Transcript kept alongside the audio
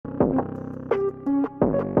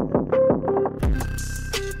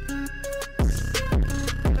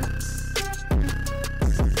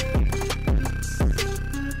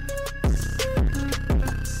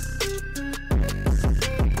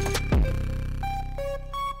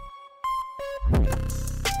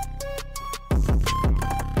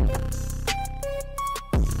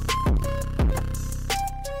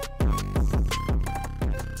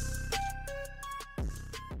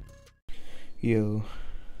video,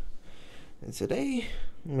 and today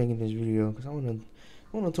I'm making this video because I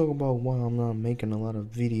wanna talk about why I'm not making a lot of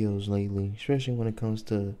videos lately, especially when it comes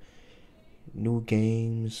to new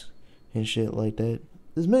games and shit like that.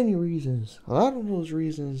 There's many reasons. A lot of those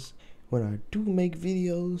reasons, when I do make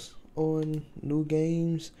videos on new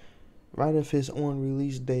games, right, if it's on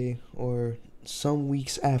release day or some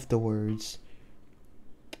weeks afterwards,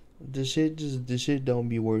 the shit don't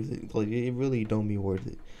be worth it. Like, it really don't be worth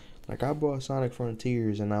it. Like, I bought Sonic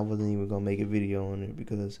Frontiers and I wasn't even gonna make a video on it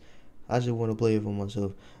because I just want to play it for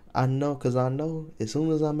myself. I know as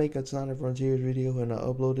soon as I make a Sonic Frontiers video and I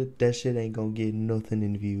upload it, that shit ain't gonna get nothing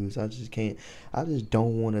in views. I just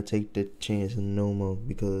don't want to take the chance no more,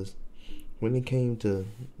 because when it came to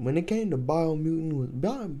Biomutant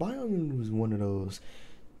was one of those.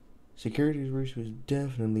 Security Breach was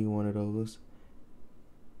definitely one of those.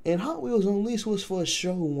 And Hot Wheels Unleashed was for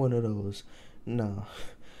sure one of those. Nah.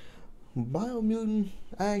 Biomutant,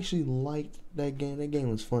 I actually liked that game. That game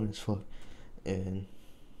was fun as fuck. And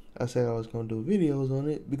I said I was going to do videos on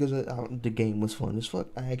it because the game was fun as fuck.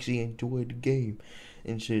 I actually enjoyed the game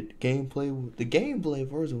and shit. The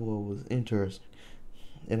gameplay, first of all, was interesting.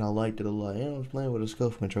 And I liked it a lot. And I was playing with a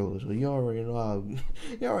scuff controller, so you already know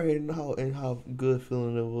how good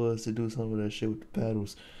feeling it was to do some of that shit with the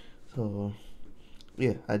paddles. So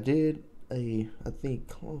yeah, I did I think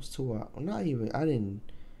close to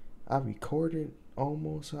I recorded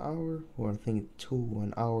almost an hour, or I think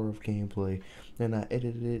an hour of gameplay. Then I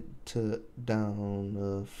edited it to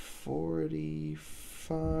down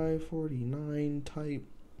 45, 49 type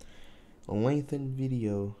lengthened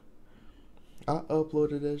video. I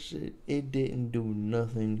uploaded that shit. It didn't do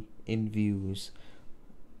nothing in views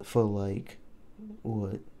for like,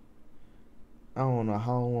 what? I don't know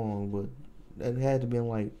how long, but it had to be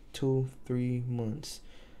like 2-3 months.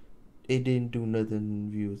 It didn't do nothing in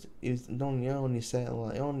views. I only sat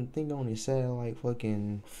like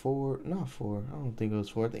fucking 4, not 4. I don't think it was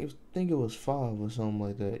 4. I think it was 5 or something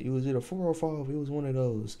like that. It was either 4 or 5. It was one of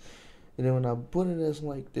those. And then when I put it as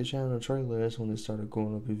like the channel trailer, that's when it started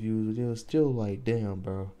going up in views. But it was still like, damn,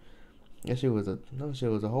 bro. That shit was a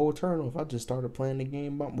whole turn off. I just started playing the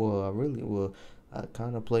game. I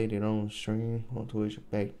kind of played it on stream on Twitch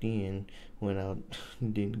back then when I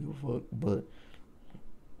didn't give a fuck. But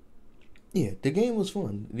yeah, the game was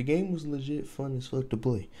fun. The game was legit fun as fuck to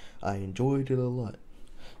play. I enjoyed it a lot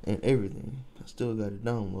and everything. I still got it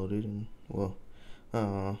downloaded,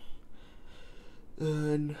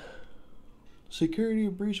 and Security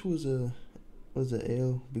Breach was a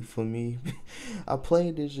L for me. I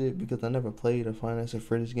played this shit because I never played a Five Nights at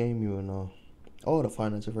Freddy's game, even though all the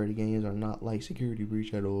Five Nights at Freddy's games are not like Security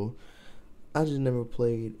Breach at all. I just never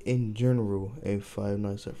played in general a Five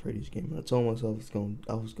Nights at Freddy's game. I told myself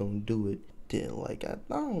I was gonna do it. Then I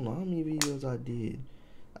don't know how many videos I did.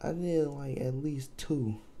 I did like at least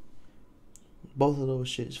 2. Both of those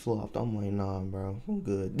shits flopped. I'm like, nah, bro, I'm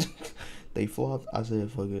good. They flopped. I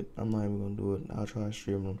said, fuck it. I'm not even gonna do it. I'll try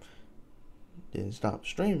streaming them. Then stop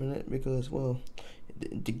streaming it because, well,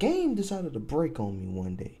 the game decided to break on me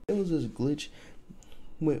one day. It was this glitch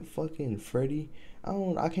with fucking Freddy.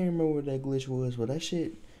 I can't remember what that glitch was, but that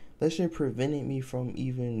shit prevented me from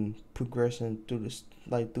even progressing through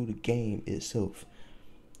the game itself.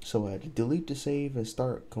 So I had to delete the save and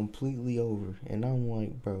start completely over. And I'm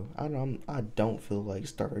like, bro, I don't feel like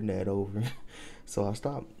starting that over. So I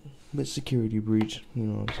stopped with Security Breach, you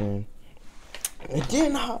know what I'm saying? And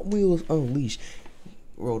then Hot Wheels Unleashed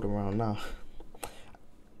rolled around. Now,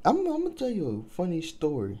 I'm gonna tell you a funny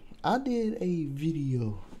story. I did a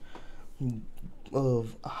video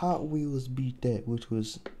of Hot Wheels Beat That, which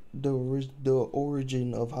was the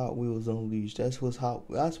origin of Hot Wheels Unleashed. That's what Hot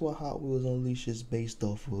Wheels Unleashed is based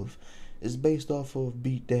off of. It's based off of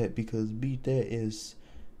Beat That because Beat That is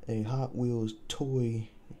a Hot Wheels toy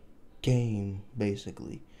game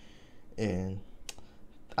basically. And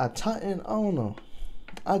I don't know.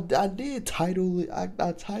 I did title it. I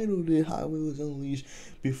titled it Hot Wheels Unleashed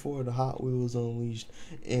before the Hot Wheels Unleashed,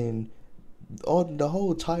 and the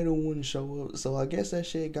whole title wouldn't show up. So I guess that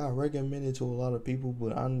shit got recommended to a lot of people,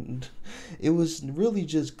 but it was really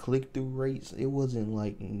just click through rates. It wasn't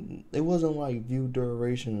like view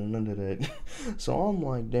duration or none of that. So I'm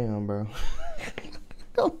like, damn, bro.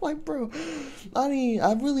 I'm like, bro, I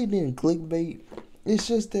really didn't clickbait. It's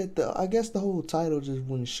just that I guess the whole title just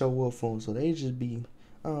wouldn't show up for them, so they just be,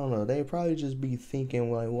 I don't know, they probably just be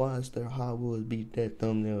thinking like, why is there Hot Wheels Beat That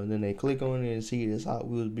thumbnail? And then they click on it and see this Hot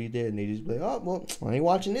Wheels Beat That, and they just be like, oh, well, I ain't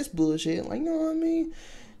watching this bullshit. Like, you know what I mean?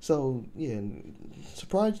 So yeah,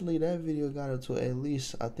 surprisingly that video got up to at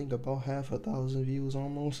least I think about 500,000 views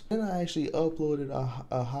almost. Then I actually uploaded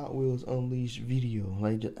a Hot Wheels Unleashed video,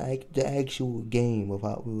 like the actual game of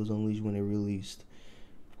Hot Wheels Unleashed when it released.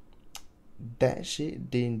 That shit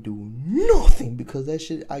didn't do nothing, because that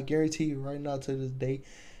shit, I guarantee you right now to this day,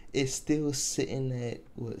 it's still sitting at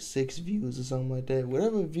what, 6 views or something like that.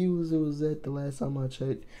 Whatever views it was at the last time I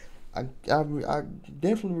checked, I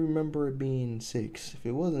definitely remember it being 6. If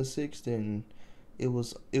it wasn't 6, then it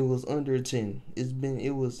was under 10. It's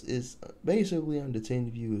basically under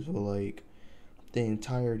 10 views for like the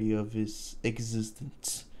entirety of its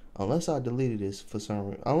existence. Unless I deleted this for some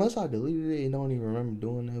reason. Unless I deleted it and don't even remember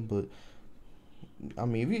doing that, but I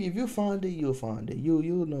mean, if you find it, you'll find it.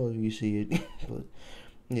 You'll know if you see it. But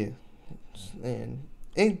yeah, and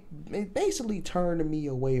it basically turned me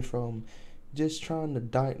away from just trying to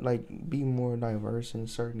be more diverse in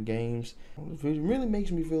certain games. It really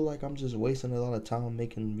makes me feel like I'm just wasting a lot of time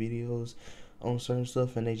making videos on certain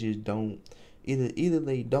stuff, and they just don't. Either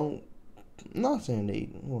they don't. I'm not saying they.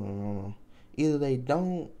 Well, I don't know. Either they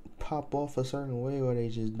don't pop off a certain way, or they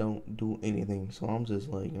just don't do anything. So I'm just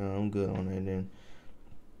like, I'm good on that. Then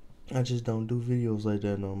I just don't do videos like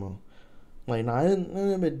that no more. Like, nah, it'd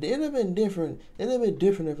have been different. It'd have been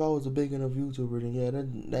different if I was a big enough YouTuber.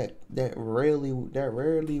 Then yeah, that rarely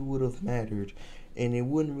would have mattered, and it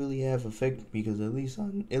wouldn't really have affected me, because at least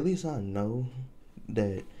I know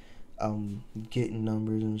that I'm getting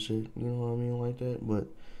numbers and shit. You know what I mean, like that. But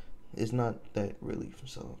it's not that really.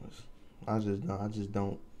 So I just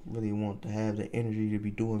don't really want to have the energy to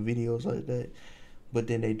be doing videos like that. But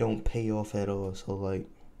then they don't pay off at all. So like.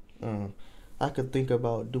 I could think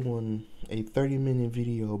about doing a 30-minute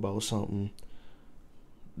video about something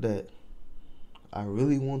that I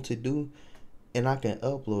really want to do, and I can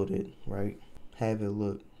upload it, right? Have it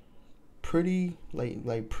look pretty,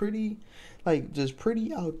 just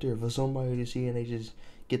pretty out there for somebody to see, and they just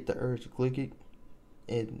get the urge to click it,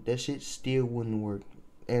 and that shit still wouldn't work.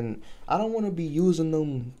 And I don't want to be using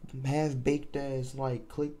them half-baked ass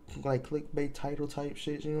clickbait title type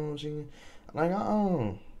shit, you know what I'm saying? Like, I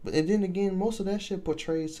don't. But and then again, most of that shit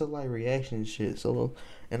portrays to like reaction shit. So,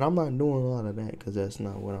 and I'm not doing a lot of that, because that's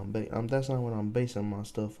not what that's not what I'm basing my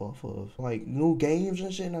stuff off of. Like new games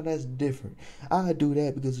and shit. Now that's different. I do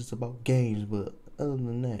that because it's about games. But other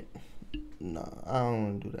than that, nah, I don't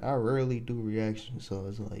want to do that. I rarely do reactions. So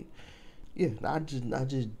it's like, yeah, I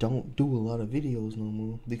just don't do a lot of videos no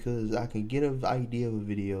more, because I can get an idea of a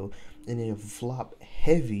video and then flop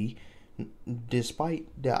heavy, despite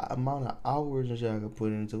the amount of hours and shit I could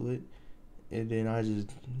put into it, and then I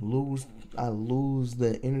lose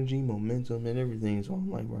the energy, momentum, and everything. So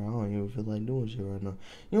I'm like, bro, I don't even feel like doing shit right now.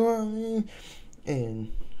 You know what I mean?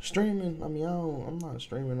 And streaming, I mean, I'm not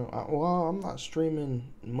streaming. I'm not streaming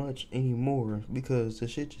much anymore, because the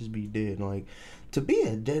shit just be dead. Like, to be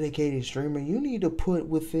a dedicated streamer, you need to put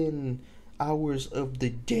within hours of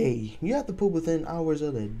the day. You have to put within hours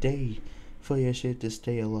of the day for your shit to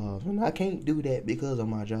stay alive, and I can't do that because of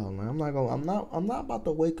my job. Like, I'm not about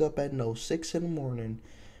to wake up at 6 in the morning,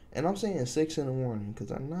 and I'm saying 6 in the morning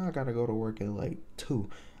because I gotta go to work at like 2.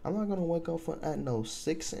 I'm not gonna wake up at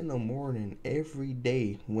 6 in the morning every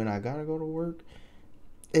day when I gotta go to work,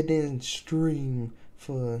 and then stream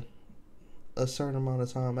for a certain amount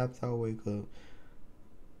of time after I wake up.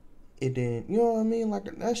 And then, you know what I mean? Like,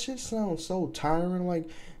 that shit sounds so tiring. Like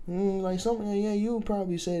something. Yeah, you would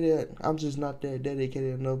probably say that I'm just not that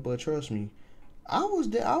dedicated enough. But trust me, I was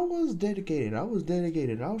dedicated. I was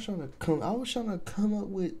trying to come up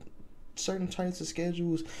with certain types of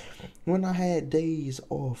schedules when I had days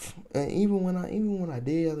off. And even when I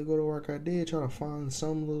did have to go to work, I did try to find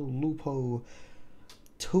some little loophole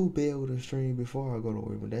to be able to stream before I go to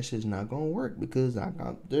work. But that shit's not gonna work, because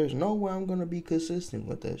there's no way I'm gonna be consistent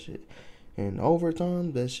with that shit. And over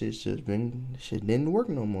time, that shit didn't work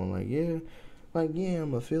no more.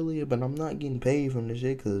 I'm affiliate, but I'm not getting paid from this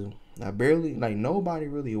shit, because I barely, nobody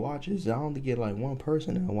really watches. I only get like one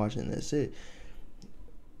person that watching, that's it.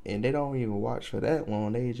 And they don't even watch for that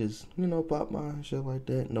long. They just, pop my shit like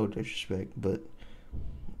that. No disrespect, but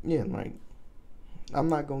yeah, I'm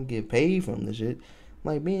not gonna get paid from this shit.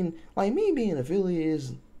 Me being affiliate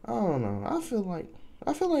is, I don't know. I feel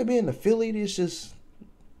like being affiliate is just,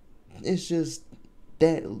 it's just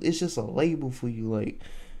a label for you. Like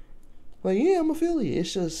yeah, I'm affiliate.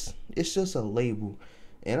 It's just a label,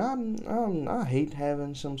 and I hate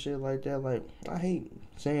having some shit like that. Like, I hate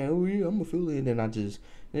saying, oh yeah, I'm affiliate, and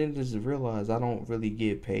then just realize I don't really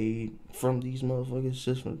get paid from these motherfuckers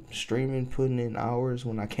just for streaming, putting in hours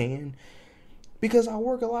when I can. because I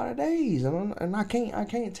work a lot of days, and I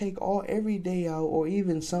can't take every day out, or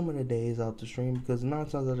even some of the days out to stream, because 9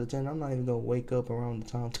 times out of 10 I'm not even gonna wake up around the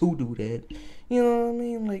time to do that. You know what I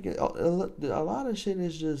mean? Like a lot of shit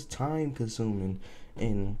is just time consuming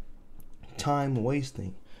and time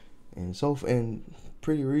wasting, and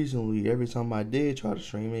pretty recently every time I did try to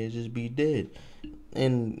stream it just be dead.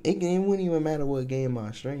 And it wouldn't even matter what game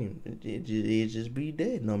I streamed. It just be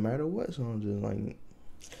dead no matter what. So I'm just like,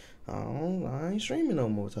 I ain't streaming no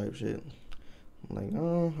more type shit. Like,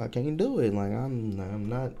 oh, I can't do it. Like, I'm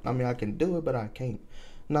not. I mean, I can do it, but I can't.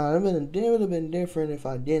 Now, it would have been different if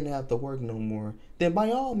I didn't have to work no more. Then,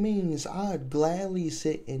 by all means, I'd gladly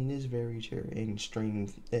sit in this very chair and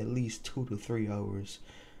stream at least 2 to 3 hours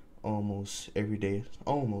almost every day.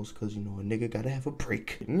 Almost, because, you know, a nigga gotta have a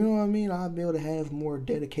break. You know what I mean? I'd be able to have more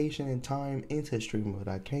dedication and time into streaming, but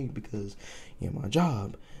I can't because, you know, my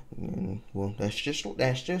job. And, well, that's just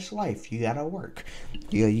life. You gotta work.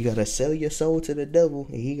 You gotta sell your soul to the devil,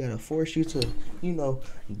 and he gotta force you to, you know,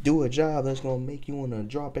 do a job that's gonna make you wanna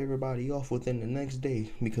drop everybody off within the next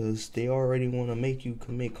day because they already wanna make you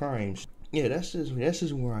commit crimes. Yeah, that's just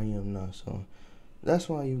where I am now. So that's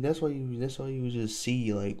why you just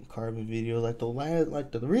see like carbon videos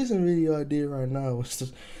like the recent video I did right now was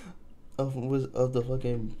just of the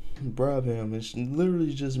fucking Brabham. It's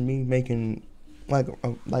literally just me making like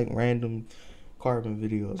random carbon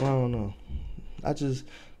videos. I don't know.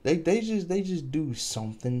 They just do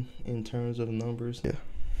something in terms of numbers. Yeah,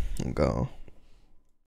 I'm gone.